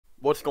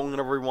what's going on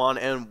everyone,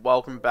 and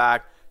welcome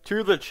back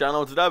to the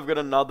channel. Today I've got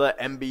another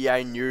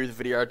NBA news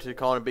video to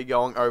kind of be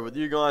going over with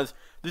you guys.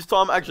 This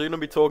time I'm actually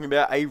going to be talking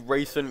about a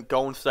recent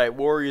Golden State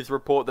Warriors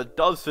report that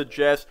does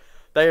suggest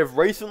they have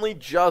recently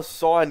just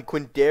signed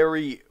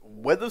Quinndary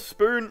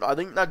Weatherspoon. I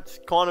think that's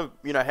kind of,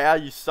 how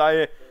you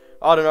say it.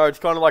 I don't know, it's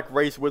kind of like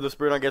Reese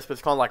Witherspoon, I guess, but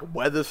it's kind of like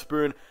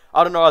Weatherspoon.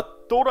 I don't know, I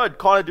thought I'd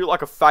kind of do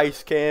like a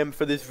face cam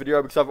for this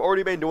video because I've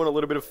already been doing a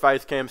little bit of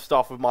face cam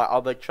stuff with my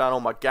other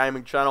channel, my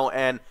gaming channel,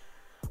 and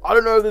I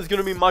don't know if there's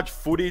going to be much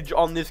footage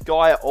on this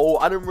guy at all.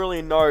 I don't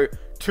really know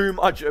too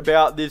much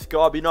about this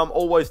guy, but I'm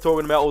always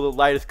talking about all the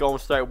latest Golden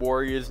State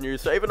Warriors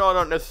news, so even though I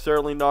don't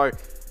necessarily know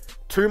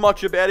too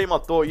much about him, I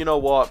thought, you know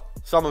what,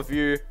 some of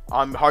you,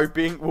 I'm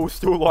hoping, will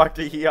still like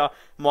to hear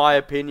my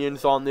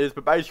opinions on this.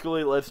 But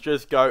basically, let's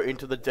just go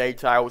into the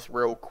details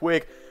real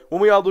quick.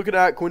 When we are looking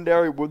at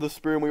Quinndary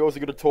Weatherspoon, we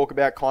also got to talk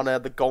about kind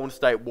of the Golden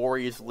State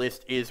Warriors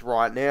list is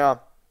right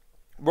now.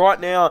 Right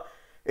now,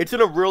 it's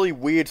in a really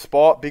weird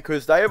spot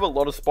because they have a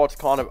lot of spots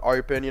kind of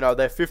open. Their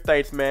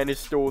 15th man is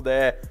still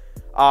there.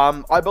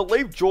 I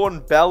believe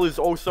Jordan Bell is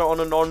also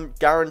on a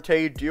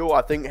non-guaranteed deal.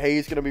 I think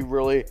he's going to be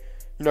really,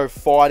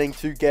 fighting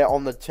to get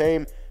on the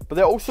team. But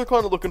they're also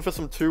kind of looking for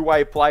some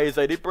two-way players.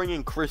 They did bring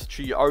in Chris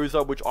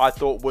Chioza, which I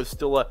thought was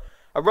still a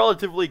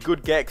relatively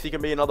good get, because he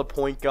can be another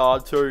point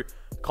guard to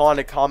kind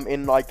of come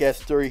in, I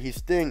guess, do his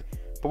thing.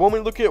 But when we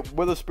look at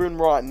Witherspoon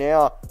right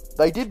now,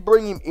 they did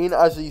bring him in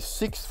as a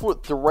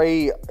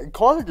 6'3",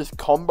 kind of just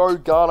combo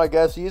guard, I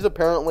guess. He is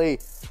apparently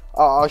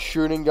a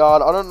shooting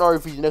guard. I don't know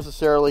if he's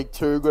necessarily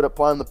too good at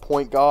playing the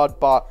point guard,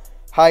 but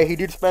hey, he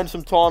did spend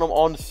some time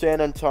on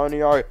San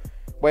Antonio,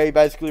 where he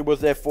basically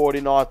was their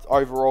 49th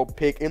overall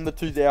pick in the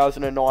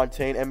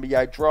 2019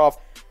 NBA draft.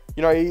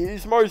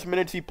 His most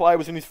minutes he played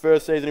was in his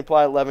first season. He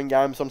played 11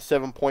 games on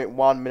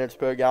 7.1 minutes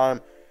per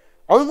game.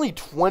 Only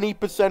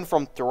 20%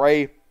 from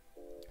 3,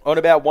 on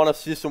about 1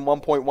 assist and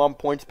 1.1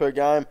 points per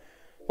game.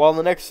 While in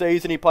the next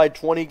season he played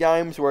 20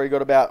 games, where he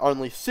got about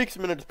only 6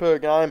 minutes per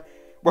game,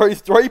 where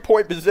his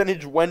 3-point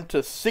percentage went to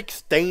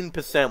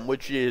 16%,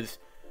 which is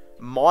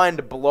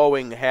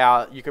mind-blowing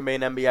how you can be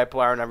an NBA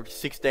player and average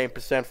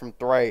 16% from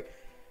 3.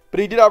 But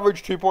he did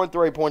average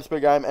 2.3 points per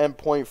game and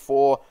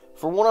 0.4.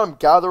 From what I'm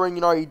gathering,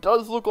 he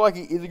does look like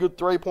he is a good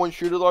 3-point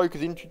shooter, though,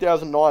 because in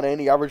 2019,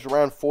 he averaged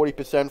around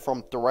 40%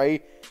 from 3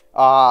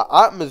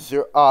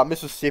 at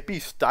Mississippi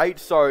State.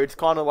 So it's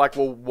kind of like,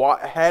 well,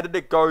 how did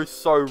it go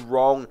so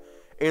wrong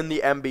in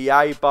the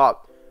NBA?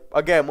 But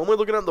again, when we're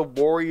looking at the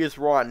Warriors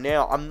right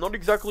now, I'm not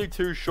exactly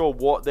too sure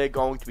what they're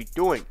going to be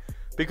doing,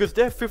 because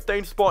their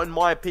 15th spot, in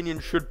my opinion,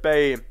 should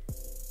be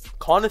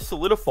kind of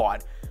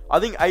solidified. I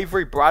think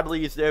Avery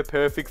Bradley is their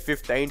perfect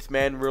 15th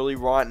man really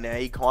right now.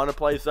 He kind of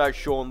plays that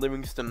Sean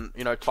Livingston,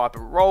 type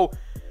of role.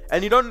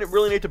 And you don't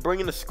really need to bring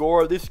in a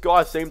scorer. This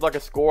guy seems like a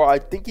scorer. I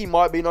think he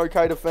might be an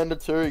okay defender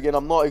too. Again,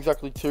 I'm not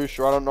exactly too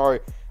sure. I don't know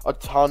a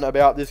ton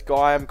about this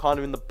guy. I'm kind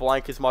of in the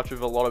blank as much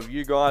as a lot of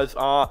you guys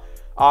are.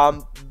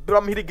 But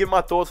I'm here to give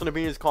my thoughts and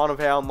opinions kind of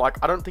how I'm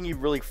like, I don't think he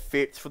really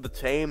fits for the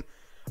team.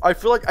 I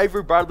feel like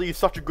Avery Bradley is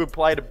such a good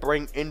player to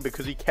bring in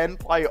because he can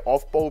play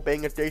off ball,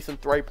 being a decent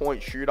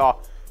 3-point shooter,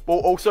 while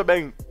also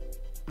being,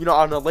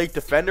 an elite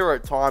defender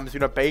at times,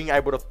 being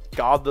able to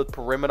guard the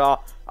perimeter.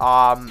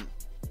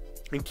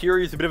 And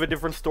Curry is a bit of a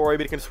different story,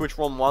 but he can switch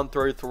from 1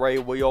 through 3.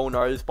 We all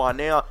know this by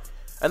now.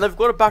 And they've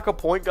got a backup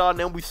point guard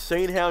now. We've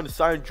seen how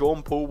insane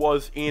Jordan Poole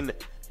was in,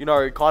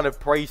 kind of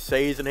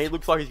pre-season. He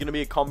looks like he's going to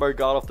be a combo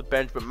guard off the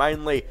bench, but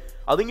mainly,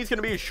 I think he's going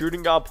to be a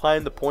shooting guard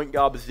playing the point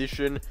guard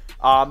position,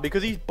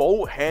 because his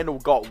ball handle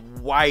got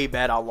way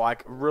better,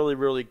 like really,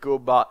 really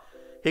good, but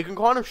he can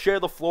kind of share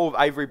the floor with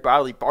Avery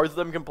Bradley. Both of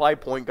them can play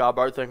point guard,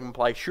 both of them can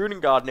play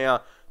shooting guard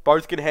now.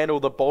 Both can handle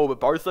the ball,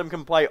 but both of them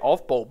can play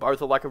off ball.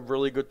 Both are like a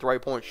really good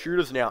 3-point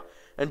shooters now.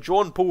 And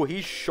Jordan Poole,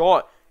 his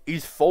shot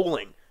is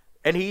falling,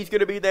 and he's going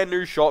to be their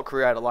new shot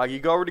creator. Like,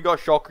 you already got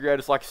shot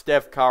creators like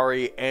Steph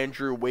Curry,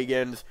 Andrew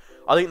Wiggins.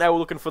 I think they were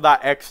looking for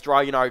that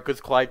extra,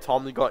 because Klay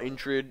Thompson got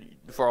injured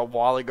for a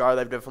while ago.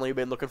 They've definitely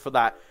been looking for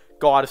that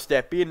guy to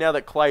step in. Now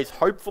that Klay's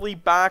hopefully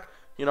back,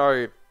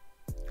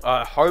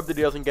 I hope that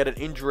he doesn't get an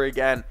injury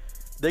again.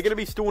 They're going to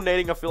be still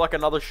needing, I feel like,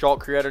 another shot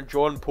creator.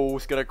 Jordan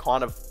Poole's going to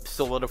kind of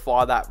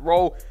solidify that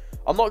role.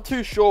 I'm not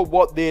too sure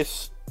what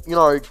this,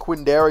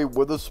 Quinndary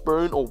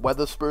Weatherspoon, or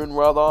Weatherspoon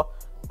rather,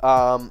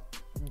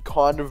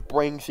 kind of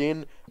brings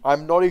in.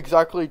 I'm not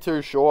exactly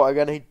too sure.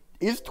 Again, he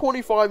is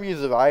 25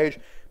 years of age.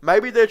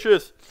 Maybe they're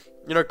just,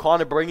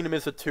 kind of bringing him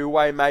as a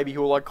two-way. Maybe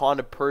he'll, kind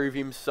of prove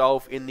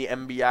himself in the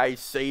NBA,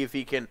 see if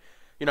he can,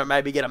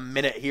 maybe get a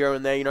minute here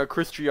and there.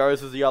 Chris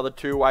Chioza is the other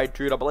two-way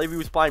dude. I believe he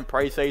was playing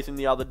preseason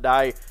the other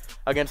day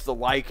against the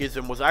Lakers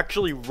and was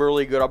actually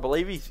really good. I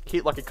believe he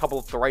hit like a couple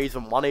of threes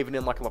and one even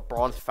in like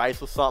LeBron's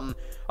face or something.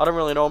 I don't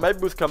really know. Maybe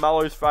it was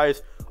Carmelo's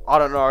face. I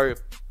don't know.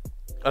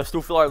 I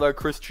still feel like though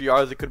Chris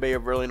Chioza could be a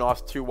really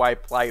nice two-way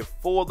player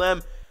for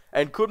them,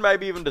 and could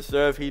maybe even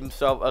deserve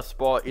himself a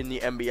spot in the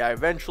NBA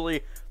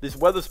eventually. This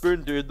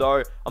Weatherspoon dude,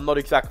 though, I'm not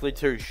exactly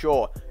too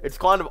sure. It's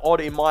kind of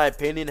odd, in my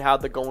opinion, how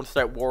the Golden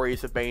State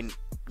Warriors have been,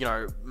 you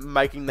know,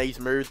 making these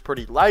moves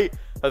pretty late.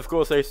 Of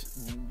course, they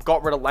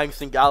got rid of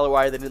Langston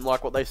Galloway. They didn't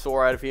like what they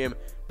saw out of him.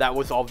 That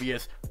was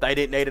obvious. They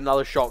didn't need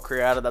another shot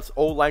creator. That's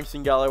all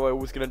Langston Galloway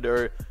was going to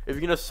do. If you're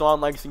going to sign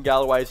Langston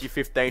Galloway as your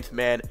 15th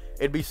man,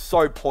 it'd be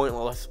so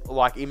pointless.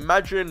 Like,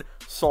 imagine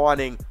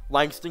signing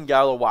Langston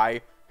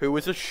Galloway, who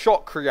is a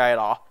shot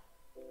creator,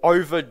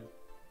 over,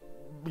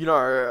 you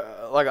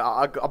know, like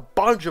a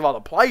bunch of other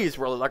players,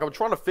 really. Like, I'm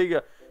trying to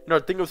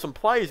think of some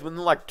players, when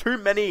like too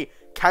many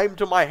came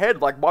to my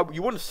head. Like,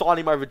 you wouldn't sign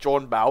him over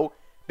Jordan Bell,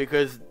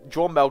 because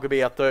Jordan Bell could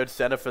be a third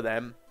center for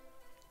them.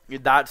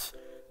 That's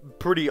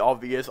pretty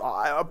obvious.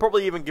 I'd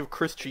probably even give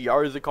Chris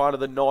Chioza kind of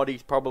the nod.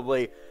 He's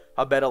probably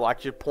a better,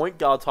 like, your point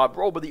guard type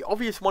role. But the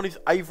obvious one is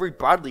Avery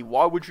Bradley.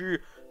 Why would you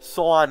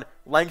sign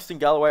Langston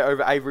Galloway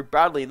over Avery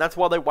Bradley? And that's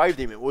why they waived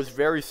him. It was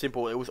very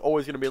simple. It was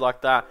always going to be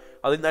like that.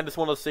 I think they just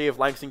want to see if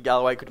Langston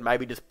Galloway could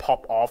maybe just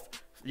pop off,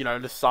 you know,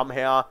 just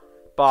somehow.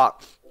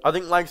 But I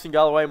think Langston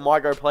Galloway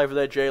might go play for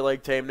their G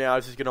League team now.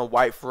 He's just going to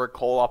wait for a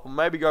call-up, or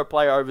maybe go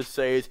play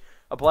overseas.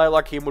 A player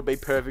like him would be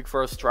perfect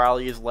for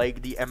Australia's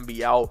league, the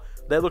NBL.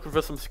 They're looking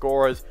for some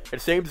scorers. It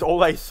seems all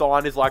they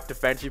sign is like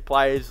defensive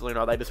players. You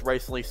know, they just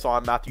recently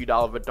signed Matthew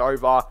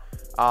Dellavedova.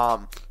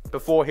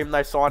 Before him,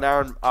 they signed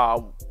Andrew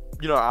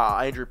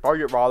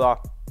Bogut, rather.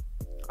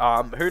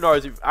 Who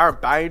knows if Aaron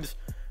Baines,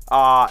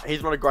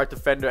 he's not a great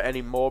defender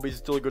anymore, but he's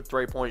still a good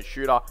three-point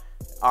shooter.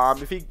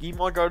 If he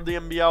might go to the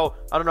NBL,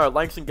 I don't know.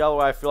 Langston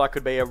Galloway, I feel like,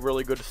 could be a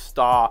really good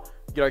star.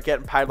 You know,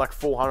 getting paid like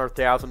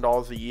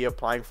 $400,000 a year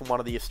playing for one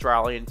of the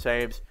Australian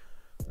teams.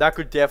 That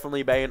could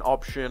definitely be an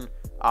option.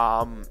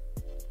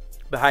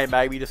 But hey,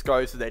 maybe he just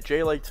goes to their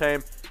G League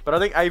team. But I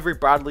think Avery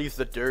Bradley's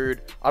the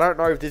dude. I don't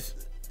know if this,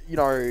 you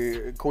know,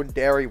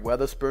 Quinndary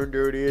Weatherspoon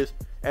dude is.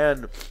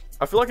 And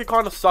I feel like it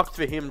kind of sucks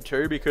for him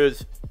too,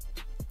 because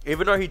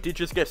even though he did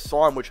just get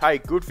signed, which, hey,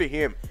 good for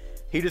him,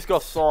 he just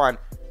got signed,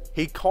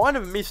 he kind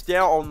of missed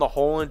out on the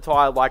whole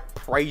entire, like,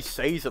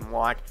 pre-season.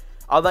 Like,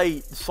 are they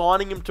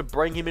signing him to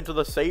bring him into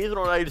the season,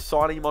 or are they just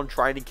signing him on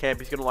training camp?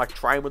 He's going to, like,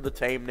 train with the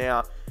team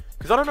now.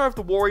 Because I don't know if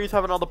the Warriors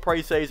have another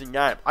pre-season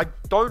game. I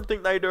don't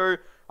think they do.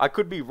 I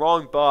could be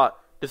wrong, but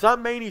does that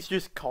mean he's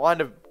just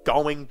kind of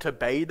going to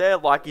be there?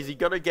 Like, is he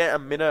going to get a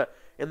minute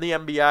in the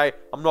NBA?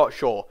 I'm not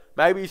sure.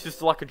 Maybe he's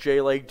just like a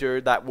G League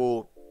dude that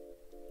will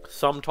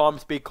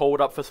sometimes be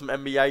called up for some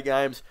NBA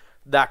games.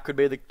 That could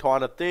be the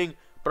kind of thing.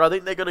 But I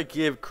think they're going to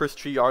give Chris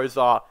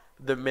Chioza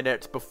the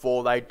minutes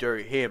before they do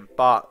him.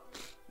 But,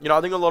 you know,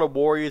 I think a lot of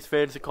Warriors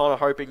fans are kind of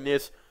hoping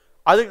this.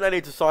 I think they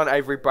need to sign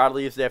Avery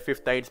Bradley as their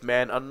 15th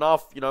man.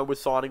 Enough, you know, with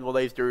signing all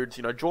these dudes.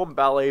 You know, Jordan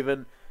Bell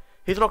even,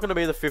 he's not going to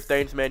be the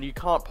 15th man. You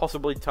can't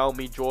possibly tell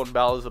me Jordan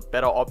Bell is a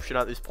better option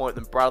at this point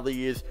than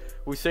Bradley is.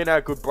 We've seen how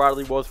good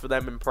Bradley was for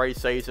them in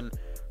pre-season.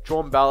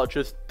 Jordan Bell, it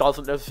just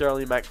doesn't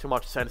necessarily make too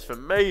much sense for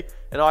me.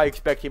 And I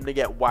expect him to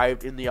get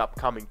waived in the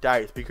upcoming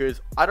days,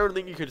 because I don't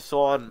think you could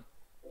sign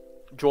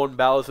Jordan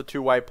Bell as a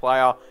two-way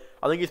player.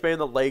 I think he's been in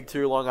the league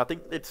too long. I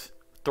think it's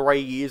 3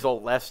 years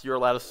or less you're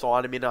allowed to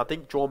sign him in. I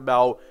think Jordan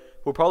Bell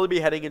will probably be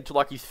heading into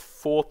like his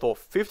 4th or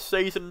 5th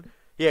season.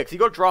 Yeah, because he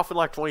got drafted in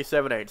like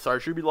 2017. So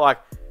it should be like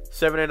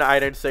 17 to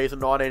 18 season,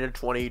 19 to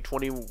 20,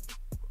 20...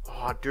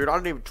 Oh, dude, I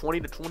don't even... 20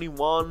 to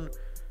 21...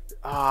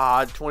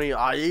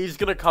 20... he's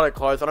going to cut it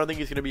close. I don't think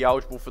he's going to be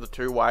eligible for the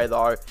two-way,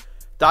 though.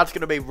 That's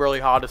going to be really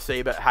hard to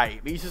see. But hey,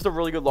 he's just a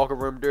really good locker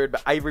room dude.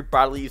 But Avery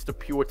Bradley is the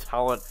pure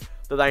talent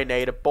that they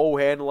need. A ball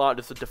handler,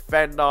 just a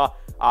defender,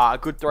 a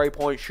good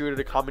three-point shooter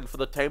to come in for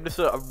the team. Just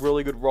a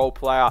really good role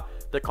player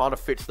that kind of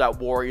fits that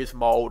Warriors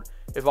mold.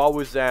 If I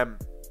was them,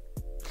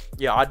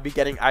 yeah, I'd be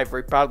getting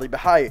Avery Bradley. But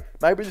hey,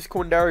 maybe this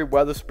Quinndary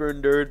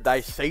Weatherspoon dude,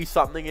 they see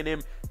something in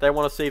him. They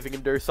want to see if he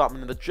can do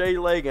something in the G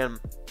League, and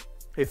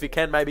if he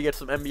can, maybe get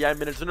some NBA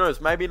minutes. Who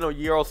knows? Maybe in a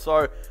year or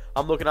so,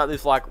 I'm looking at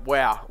this like,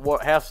 wow,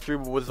 how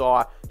stupid was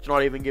I to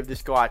not even give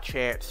this guy a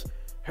chance?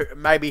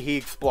 Maybe he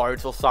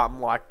explodes or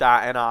something like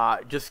that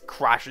and just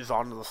crashes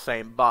onto the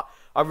scene. But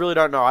I really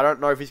don't know. I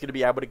don't know if he's going to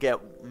be able to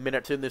get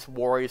minutes in this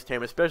Warriors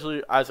team,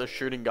 especially as a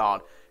shooting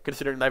guard,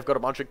 considering they've got a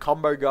bunch of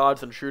combo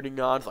guards and shooting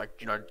guards like,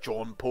 you know,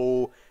 Jordan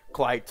Poole,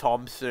 Klay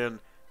Thompson,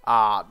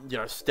 you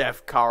know,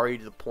 Steph Curry,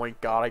 the point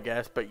guard, I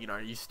guess. But, you know,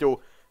 you still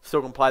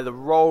can play the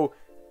role.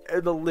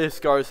 And the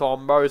list goes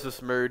on.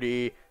 Moses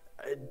Moody,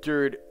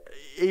 dude,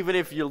 even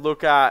if you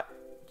look at,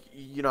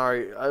 you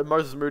know,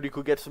 Moses Moody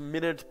could get some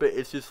minutes, but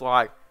it's just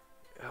like,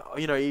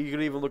 you know, you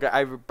could even look at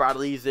Avery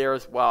Bradley's there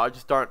as well. I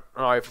just don't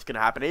know if it's going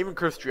to happen. Even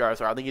Chris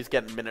Chioza, I think he's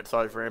getting minutes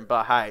over him,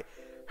 but hey,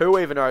 who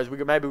even knows?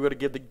 Maybe we've got to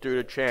give the dude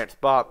a chance.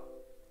 But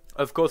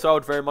of course, I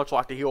would very much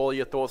like to hear all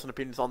your thoughts and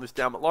opinions on this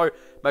down below.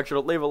 Make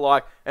sure to leave a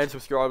like and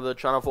subscribe to the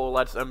channel for all the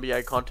latest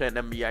NBA content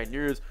and NBA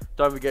news.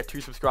 Don't forget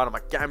to subscribe to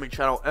my gaming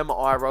channel, and my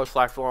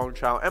IRL/vlogging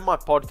channel, and my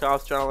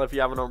podcast channel if you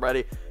haven't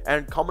already.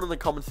 And comment in the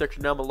comment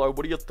section down below,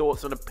 what are your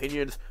thoughts and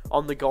opinions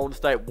on the Golden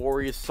State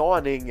Warriors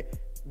signing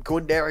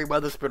Quinndary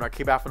Weatherspoon? I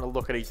keep having to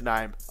look at his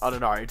name. I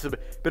don't know. It's a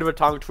bit of a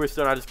tongue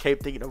twister, and I just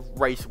keep thinking of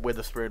Reese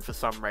Witherspoon for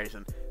some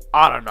reason.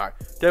 I don't know.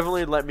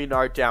 Definitely let me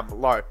know down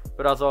below.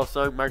 But as I was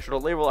saying, make sure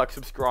to leave a like,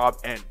 subscribe,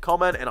 and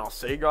comment, and I'll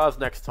see you guys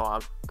next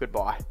time.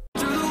 Goodbye.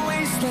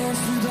 dance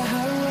through the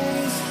house.